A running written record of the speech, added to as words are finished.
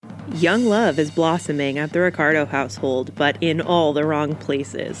Young love is blossoming at the Ricardo household, but in all the wrong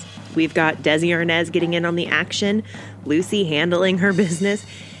places. We've got Desi Arnaz getting in on the action, Lucy handling her business,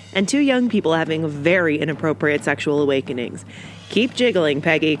 and two young people having very inappropriate sexual awakenings. Keep jiggling,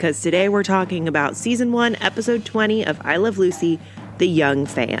 Peggy, because today we're talking about Season 1, Episode 20 of I Love Lucy, The Young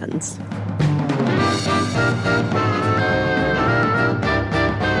Fans.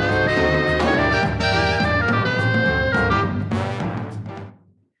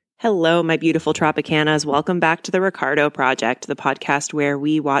 Hello, my beautiful Tropicanas. Welcome back to the Ricardo Project, the podcast where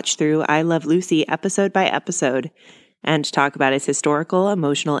we watch through I Love Lucy episode by episode and talk about its historical,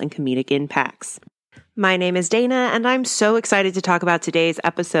 emotional, and comedic impacts. My name is Dana, and I'm so excited to talk about today's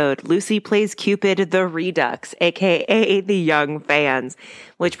episode, Lucy Plays Cupid the Redux, aka The Young Fans,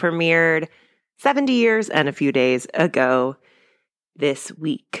 which premiered 70 years and a few days ago this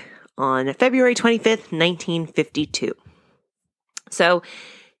week on February 25th, 1952. So,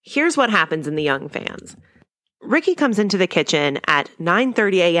 here's what happens in The Young Fans. Ricky comes into the kitchen at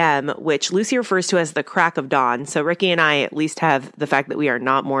 9:30 a.m., which Lucy refers to as the crack of dawn. So Ricky and I at least have the fact that we are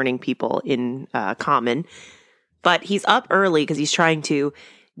not morning people in common. But he's up early because he's trying to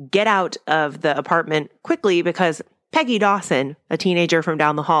get out of the apartment quickly because Peggy Dawson, a teenager from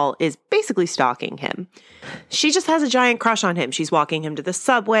down the hall, is basically stalking him. She just has a giant crush on him. She's walking him to the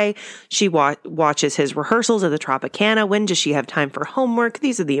subway. She watches his rehearsals at the Tropicana. When does she have time for homework?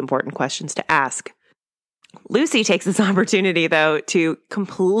 These are the important questions to ask. Lucy takes this opportunity, though, to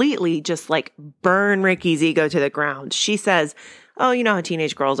completely just burn Ricky's ego to the ground. She says, oh, you know how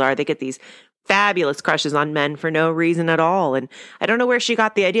teenage girls are. They get these fabulous crushes on men for no reason at all. And I don't know where she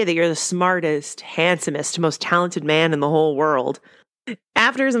got the idea that you're the smartest, handsomest, most talented man in the whole world.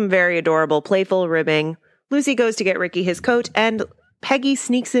 After some very adorable, playful ribbing, Lucy goes to get Ricky his coat, and Peggy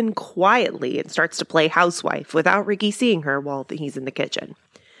sneaks in quietly and starts to play housewife without Ricky seeing her while he's in the kitchen.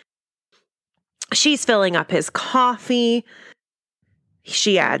 She's filling up his coffee.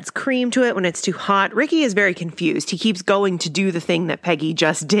 She adds cream to it when it's too hot. Ricky is very confused. He keeps going to do the thing that Peggy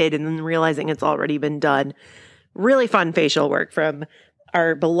just did and then realizing it's already been done. Really fun facial work from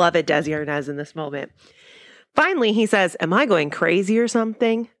our beloved Desi Arnaz in this moment. Finally, he says, am I going crazy or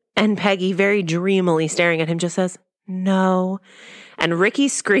something? And Peggy, very dreamily staring at him, just says, no. And Ricky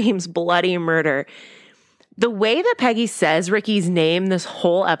screams bloody murder. The way that Peggy says Ricky's name this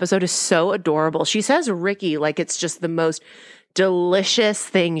whole episode is so adorable. She says Ricky like it's just the most delicious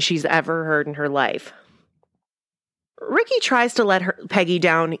thing she's ever heard in her life. Ricky tries to let Peggy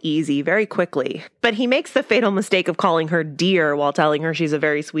down easy very quickly, but he makes the fatal mistake of calling her dear while telling her she's a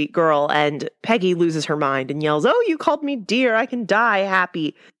very sweet girl, and Peggy loses her mind and yells, oh, you called me dear, I can die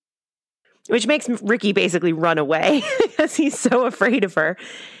happy. Which makes Ricky basically run away because he's so afraid of her.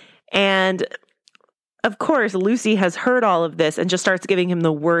 And of course, Lucy has heard all of this and just starts giving him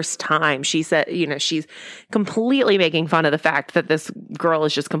the worst time. She said, she's completely making fun of the fact that this girl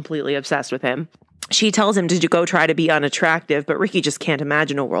is just completely obsessed with him. She tells him to go try to be unattractive, but Ricky just can't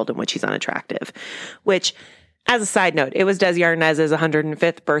imagine a world in which he's unattractive. Which, as a side note, it was Desi Arnaz's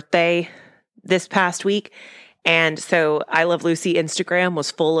 105th birthday this past week. And so I Love Lucy Instagram was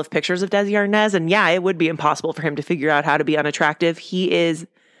full of pictures of Desi Arnaz. And yeah, it would be impossible for him to figure out how to be unattractive. He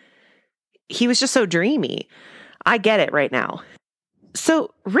was just so dreamy. I get it right now.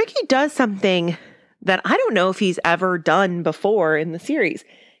 So Ricky does something that I don't know if he's ever done before in the series.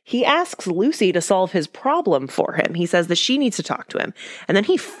 He asks Lucy to solve his problem for him. He says that she needs to talk to him. And then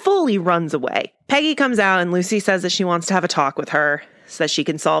he fully runs away. Peggy comes out and Lucy says that she wants to have a talk with her so that she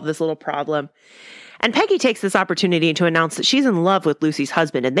can solve this little problem. And Peggy takes this opportunity to announce that she's in love with Lucy's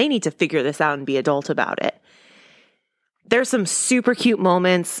husband and they need to figure this out and be adult about it. There's some super cute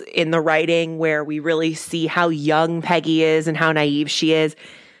moments in the writing where we really see how young Peggy is and how naive she is.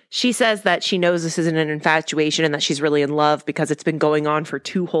 She says that she knows this isn't an infatuation and that she's really in love because it's been going on for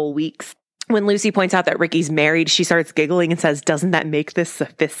 2 whole weeks. When Lucy points out that Ricky's married, she starts giggling and says, doesn't that make this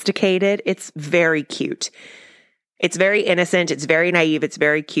sophisticated? It's very cute. It's very innocent. It's very naive. It's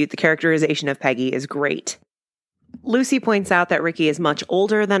very cute. The characterization of Peggy is great. Lucy points out that Ricky is much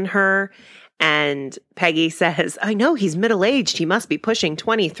older than her. And Peggy says, I know he's middle-aged. He must be pushing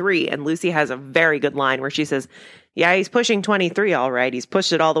 23. And Lucy has a very good line where she says, yeah, he's pushing 23, all right. He's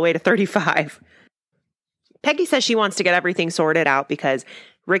pushed it all the way to 35. Peggy says she wants to get everything sorted out because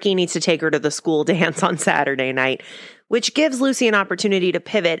Ricky needs to take her to the school dance on Saturday night, which gives Lucy an opportunity to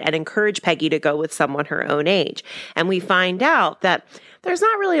pivot and encourage Peggy to go with someone her own age. And we find out that there's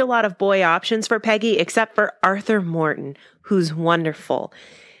not really a lot of boy options for Peggy except for Arthur Morton, who's wonderful.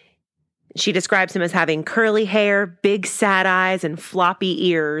 She describes him as having curly hair, big sad eyes, and floppy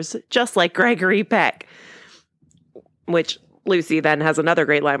ears, just like Gregory Peck. Which, Lucy then has another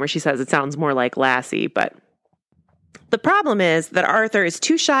great line where she says it sounds more like Lassie, but the problem is that Arthur is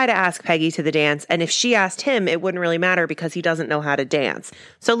too shy to ask Peggy to the dance, and if she asked him, it wouldn't really matter because he doesn't know how to dance.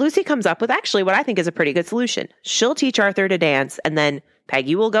 So Lucy comes up with actually what I think is a pretty good solution. She'll teach Arthur to dance, and then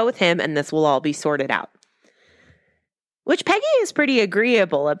Peggy will go with him, and this will all be sorted out. Which Peggy is pretty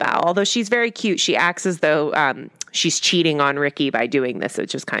agreeable about, although she's very cute. She acts as though she's cheating on Ricky by doing this,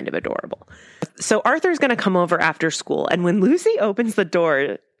 which is kind of adorable. So Arthur's going to come over after school, and when Lucy opens the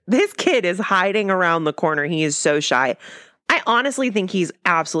door, this kid is hiding around the corner. He is so shy. I honestly think he's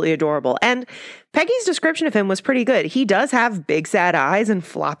absolutely adorable. And Peggy's description of him was pretty good. He does have big sad eyes and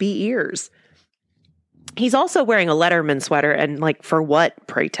floppy ears. He's also wearing a Letterman sweater, and like, for what,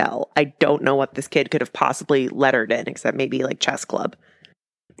 pray tell? I don't know what this kid could have possibly lettered in, except maybe like chess club.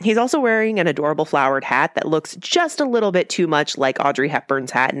 He's also wearing an adorable flowered hat that looks just a little bit too much like Audrey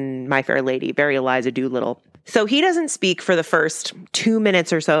Hepburn's hat in My Fair Lady, very Eliza Doolittle. So he doesn't speak for the first 2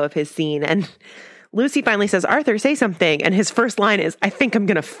 minutes or so of his scene, and Lucy finally says, Arthur, say something, and his first line is, I think I'm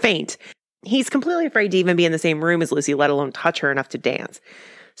going to faint. He's completely afraid to even be in the same room as Lucy, let alone touch her enough to dance.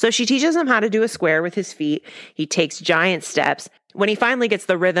 So she teaches him how to do a square with his feet. He takes giant steps. When he finally gets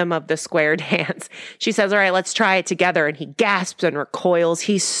the rhythm of the square dance, she says, all right, let's try it together. And he gasps and recoils.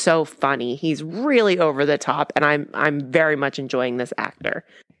 He's so funny. He's really over the top. And I'm very much enjoying this actor.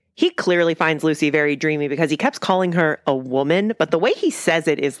 He clearly finds Lucy very dreamy because he kept calling her a woman. But the way he says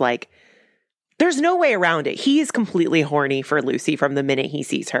it is like, there's no way around it. He is completely horny for Lucy from the minute he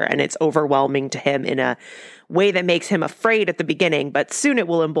sees her. And it's overwhelming to him in a way that makes him afraid at the beginning, but soon it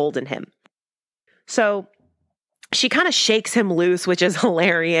will embolden him. So she kind of shakes him loose, which is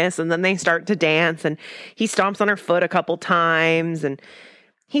hilarious. And then they start to dance and he stomps on her foot a couple times and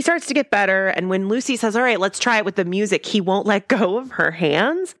he starts to get better. And when Lucy says, all right, let's try it with the music, he won't let go of her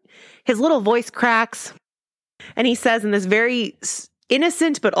hands. His little voice cracks. And he says in this very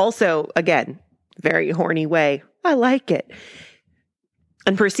innocent, but also, again, very horny way, I like it.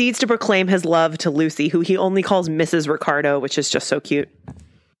 And proceeds to proclaim his love to Lucy, who he only calls Mrs. Ricardo, which is just so cute.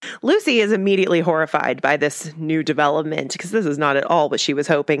 Lucy is immediately horrified by this new development because this is not at all what she was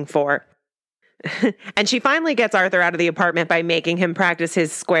hoping for. And she finally gets Arthur out of the apartment by making him practice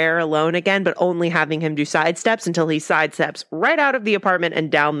his square alone again, but only having him do side steps until he sidesteps right out of the apartment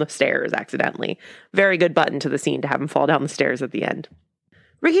and down the stairs accidentally. Very good button to the scene to have him fall down the stairs at the end.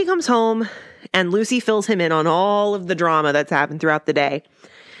 Ricky comes home and Lucy fills him in on all of the drama that's happened throughout the day.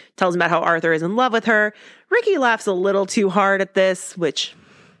 Tells him about how Arthur is in love with her. Ricky laughs a little too hard at this, which,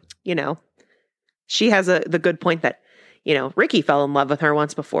 you know, she has the good point that, you know, Ricky fell in love with her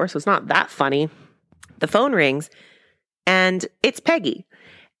once before, so it's not that funny. The phone rings and it's Peggy.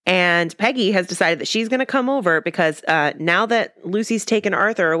 And Peggy has decided that she's going to come over because now that Lucy's taken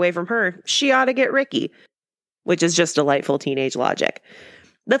Arthur away from her, she ought to get Ricky, which is just delightful teenage logic.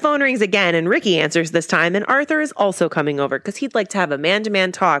 The phone rings again and Ricky answers this time, and Arthur is also coming over because he'd like to have a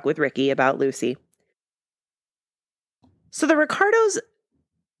man-to-man talk with Ricky about Lucy. So the Ricardos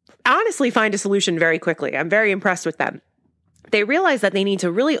honestly find a solution very quickly. I'm very impressed with them. They realize that they need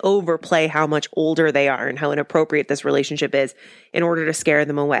to really overplay how much older they are and how inappropriate this relationship is in order to scare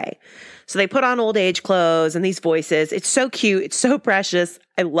them away. So they put on old age clothes and these voices. It's so cute. It's so precious.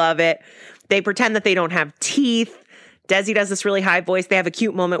 I love it. They pretend that they don't have teeth. Desi does this really high voice. They have a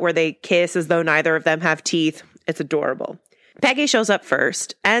cute moment where they kiss as though neither of them have teeth. It's adorable. Peggy shows up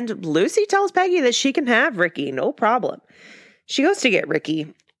first, and Lucy tells Peggy that she can have Ricky, no problem. She goes to get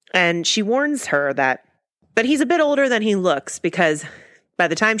Ricky, and she warns her that he's a bit older than he looks because by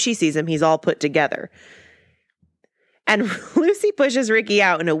the time she sees him, he's all put together. And Lucy pushes Ricky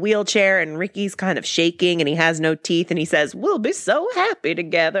out in a wheelchair, and Ricky's kind of shaking, and he has no teeth, and he says, we'll be so happy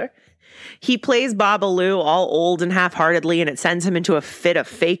together. He plays Babalu all old and half-heartedly, and it sends him into a fit of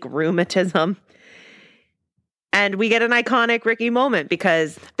fake rheumatism. And we get an iconic Ricky moment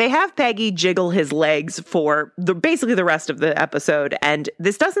because they have Peggy jiggle his legs for basically the rest of the episode. And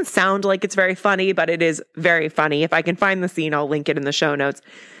this doesn't sound like it's very funny, but it is very funny. If I can find the scene, I'll link it in the show notes.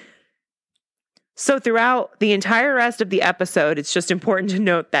 So throughout the entire rest of the episode, it's just important to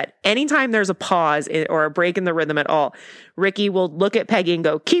note that anytime there's a pause or a break in the rhythm at all, Ricky will look at Peggy and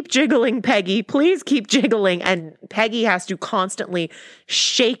go, keep jiggling, Peggy, please keep jiggling. And Peggy has to constantly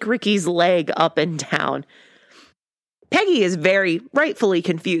shake Ricky's leg up and down. Peggy is very rightfully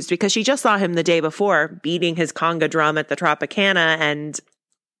confused because she just saw him the day before beating his conga drum at the Tropicana, and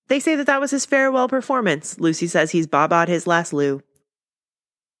they say that was his farewell performance. Lucy says he's baba'd his last loo.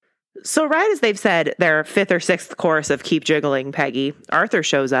 So right as they've said their fifth or sixth chorus of Keep Jiggling, Peggy, Arthur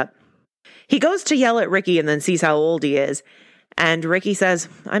shows up. He goes to yell at Ricky and then sees how old he is. And Ricky says,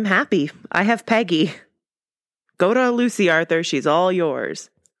 I'm happy. I have Peggy. Go to Lucy, Arthur. She's all yours.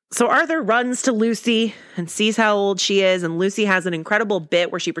 So Arthur runs to Lucy and sees how old she is. And Lucy has an incredible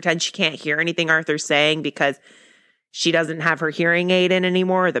bit where she pretends she can't hear anything Arthur's saying because she doesn't have her hearing aid in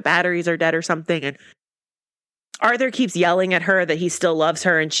anymore. Or the batteries are dead or something. And Arthur keeps yelling at her that he still loves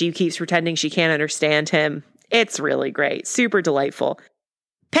her. And she keeps pretending she can't understand him. It's really great. Super delightful.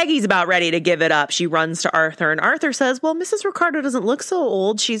 Peggy's about ready to give it up. She runs to Arthur, and Arthur says, well, Mrs. Ricardo doesn't look so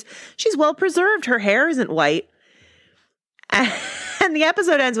old. She's well preserved. Her hair isn't white. And the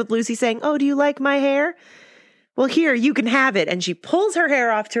episode ends with Lucy saying, oh, do you like my hair? Well, here, you can have it. And she pulls her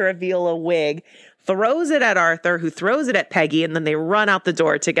hair off to reveal a wig, throws it at Arthur, who throws it at Peggy, and then they run out the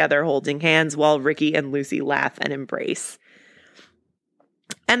door together holding hands while Ricky and Lucy laugh and embrace.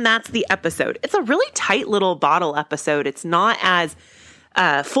 And that's the episode. It's a really tight little bottle episode. It's not as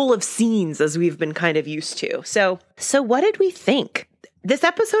full of scenes as we've been kind of used to. So what did we think? This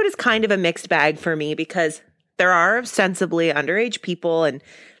episode is kind of a mixed bag for me because there are ostensibly underage people and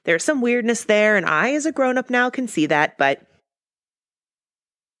there's some weirdness there. And I, as a grown-up now, can see that. But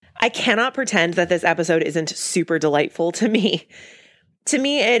I cannot pretend that this episode isn't super delightful to me. To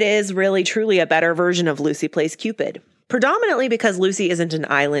me, it is really, truly a better version of Lucy Plays Cupid. Predominantly because Lucy isn't an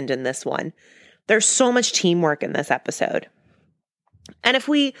island in this one. There's so much teamwork in this episode. And if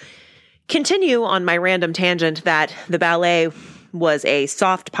we continue on my random tangent that the ballet was a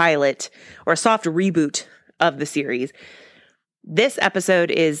soft pilot or a soft reboot of the series, this episode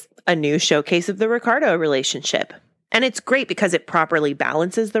is a new showcase of the Ricardo relationship. And it's great because it properly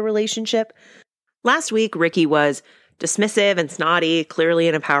balances the relationship. Last week, Ricky was dismissive and snotty, clearly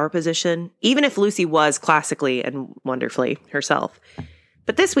in a power position, even if Lucy was classically and wonderfully herself.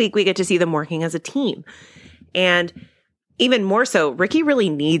 But this week, we get to see them working as a team. And even more so, Ricky really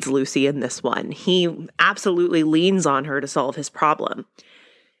needs Lucy in this one. He absolutely leans on her to solve his problem.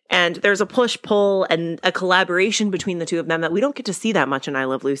 And there's a push-pull and a collaboration between the two of them that we don't get to see that much in I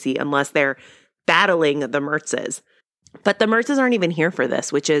Love Lucy unless they're battling the Mertzes. But the Mertzes aren't even here for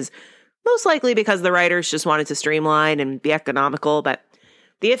this, which is most likely because the writers just wanted to streamline and be economical. But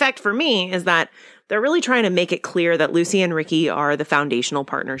the effect for me is that they're really trying to make it clear that Lucy and Ricky are the foundational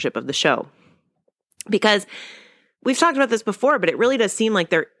partnership of the show. Because we've talked about this before, but it really does seem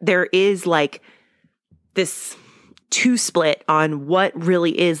like there is like this two split on what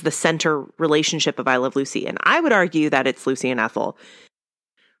really is the center relationship of I Love Lucy. And I would argue that it's Lucy and Ethel.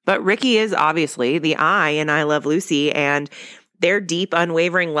 But Ricky is obviously the I in I Love Lucy, and their deep,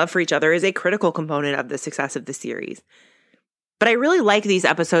 unwavering love for each other is a critical component of the success of the series. But I really like these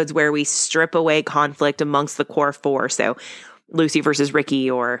episodes where we strip away conflict amongst the core four. So Lucy versus Ricky,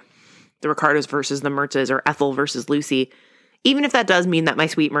 or the Ricardos versus the Mertzes, or Ethel versus Lucy, even if that does mean that my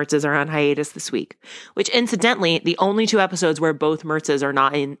sweet Mertzes are on hiatus this week. Which, incidentally, the only two episodes where both Mertzes are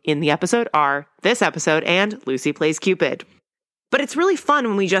not in the episode are this episode and Lucy Plays Cupid. But it's really fun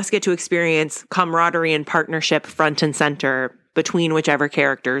when we just get to experience camaraderie and partnership front and center between whichever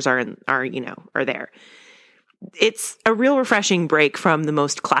characters are there. It's a real refreshing break from the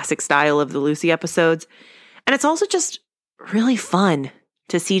most classic style of the Lucy episodes. And it's also just really fun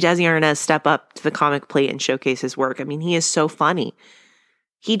to see Desi Arnaz step up to the comic plate and showcase his work. I mean, he is so funny.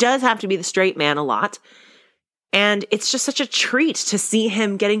 He does have to be the straight man a lot. And it's just such a treat to see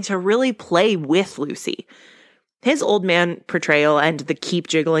him getting to really play with Lucy. His old man portrayal and the keep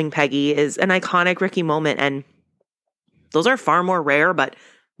jiggling Peggy is an iconic Ricky moment, and those are far more rare, but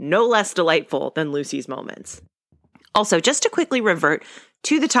no less delightful than Lucy's moments. Also, just to quickly revert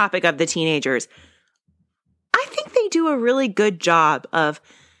to the topic of the teenagers, I think they do a really good job of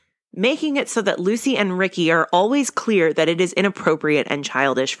making it so that Lucy and Ricky are always clear that it is inappropriate and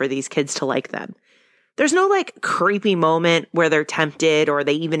childish for these kids to like them. There's no like creepy moment where they're tempted or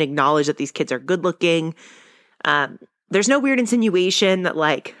they even acknowledge that these kids are good looking. There's no weird insinuation that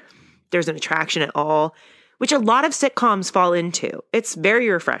like there's an attraction at all, which a lot of sitcoms fall into. It's very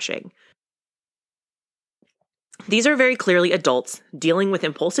refreshing. These are very clearly adults dealing with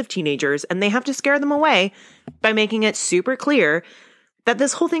impulsive teenagers, and they have to scare them away by making it super clear that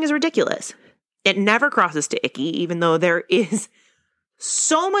this whole thing is ridiculous. It never crosses to icky, even though there is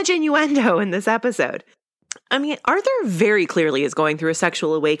so much innuendo in this episode. I mean, Arthur very clearly is going through a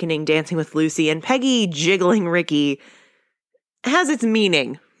sexual awakening dancing with Lucy, and Peggy jiggling Ricky has its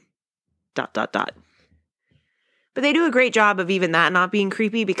meaning. ... But they do a great job of even that not being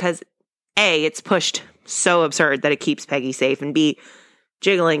creepy because A, it's pushed so absurd that it keeps Peggy safe, and B,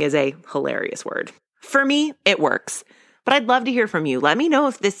 jiggling is a hilarious word. For me, it works. But I'd love to hear from you. Let me know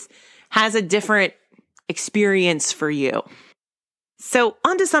if this has a different experience for you. So,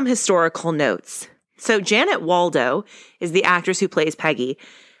 on to some historical notes. So, Janet Waldo is the actress who plays Peggy,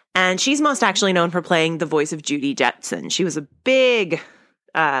 And she's most actually known for playing the voice of Judy Jetson. She was a big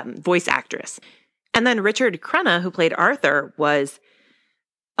voice actress. And then Richard Crenna, who played Arthur, was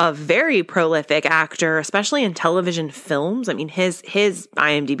a very prolific actor, especially in television films. I mean, his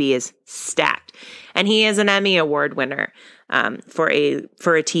IMDb is stacked. And he is an Emmy Award winner for a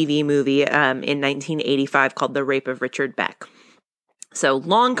TV movie in 1985 called The Rape of Richard Beck. So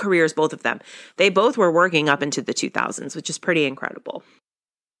long careers, both of them. They both were working up into the 2000s, which is pretty incredible.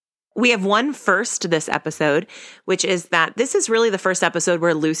 We have one first this episode, which is that this is really the first episode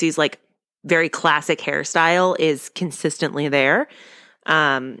where Lucy's like very classic hairstyle is consistently there.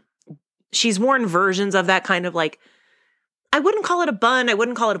 She's worn versions of that kind of like, I wouldn't call it a bun, I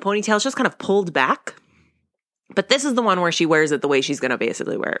wouldn't call it a ponytail, it's just kind of pulled back. But this is the one where she wears it the way she's going to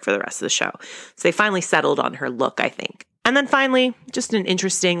basically wear it for the rest of the show. So they finally settled on her look, I think. And then finally, just an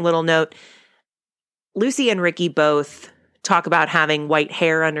interesting little note, Lucy and Ricky both talk about having white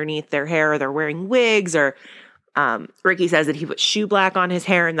hair underneath their hair, or they're wearing wigs, or Ricky says that he put shoe black on his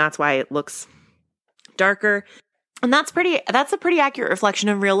hair and that's why it looks darker. And that's a pretty accurate reflection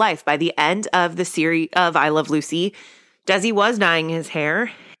of real life. By the end of the series of I Love Lucy, Desi was dyeing his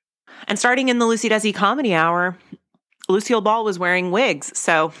hair. And starting in the Lucy Desi Comedy Hour, Lucille Ball was wearing wigs.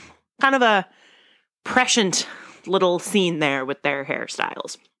 So kind of a prescient little scene there with their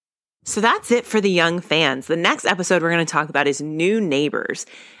hairstyles. So that's it for the young fans. The next episode we're going to talk about is New Neighbors.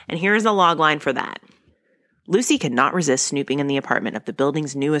 And here's a logline for that. Lucy cannot resist snooping in the apartment of the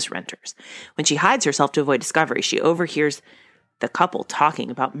building's newest renters. When she hides herself to avoid discovery, she overhears the couple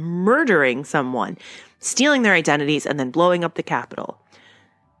talking about murdering someone, stealing their identities, and then blowing up the Capitol.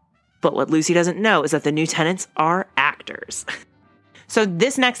 But what Lucy doesn't know is that the new tenants are actors. So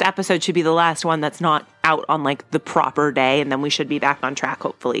this next episode should be the last one that's not out on like the proper day, and then we should be back on track,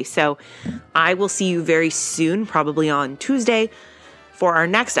 hopefully. So I will see you very soon, probably on Tuesday, for our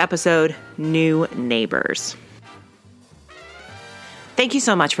next episode, New Neighbors. Thank you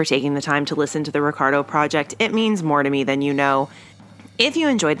so much for taking the time to listen to the Ricardo Project. It means more to me than you know. If you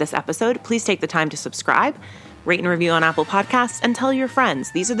enjoyed this episode, please take the time to subscribe, rate and review on Apple Podcasts, and tell your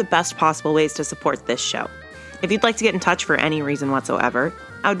friends. These are the best possible ways to support this show. If you'd like to get in touch for any reason whatsoever,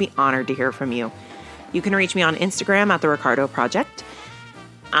 I would be honored to hear from you. You can reach me on Instagram at The Ricardo Project,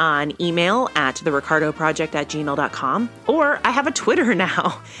 on email at thericardoproject@gmail.com, or I have a Twitter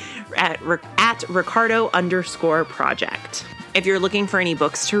now at Ricardo_project. If you're looking for any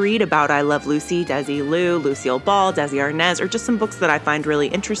books to read about I Love Lucy, Desilu, Lucille Ball, Desi Arnaz, or just some books that I find really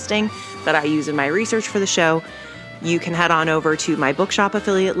interesting that I use in my research for the show, you can head on over to my bookshop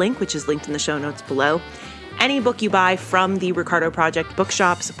affiliate link, which is linked in the show notes below. Any book you buy from the Ricardo Project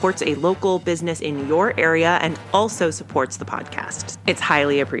Bookshop supports a local business in your area and also supports the podcast. It's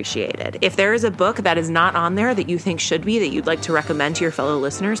highly appreciated. If there is a book that is not on there that you think should be, that you'd like to recommend to your fellow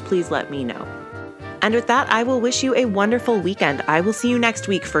listeners, please let me know. And with that, I will wish you a wonderful weekend. I will see you next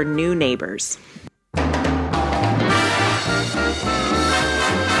week for New Neighbors.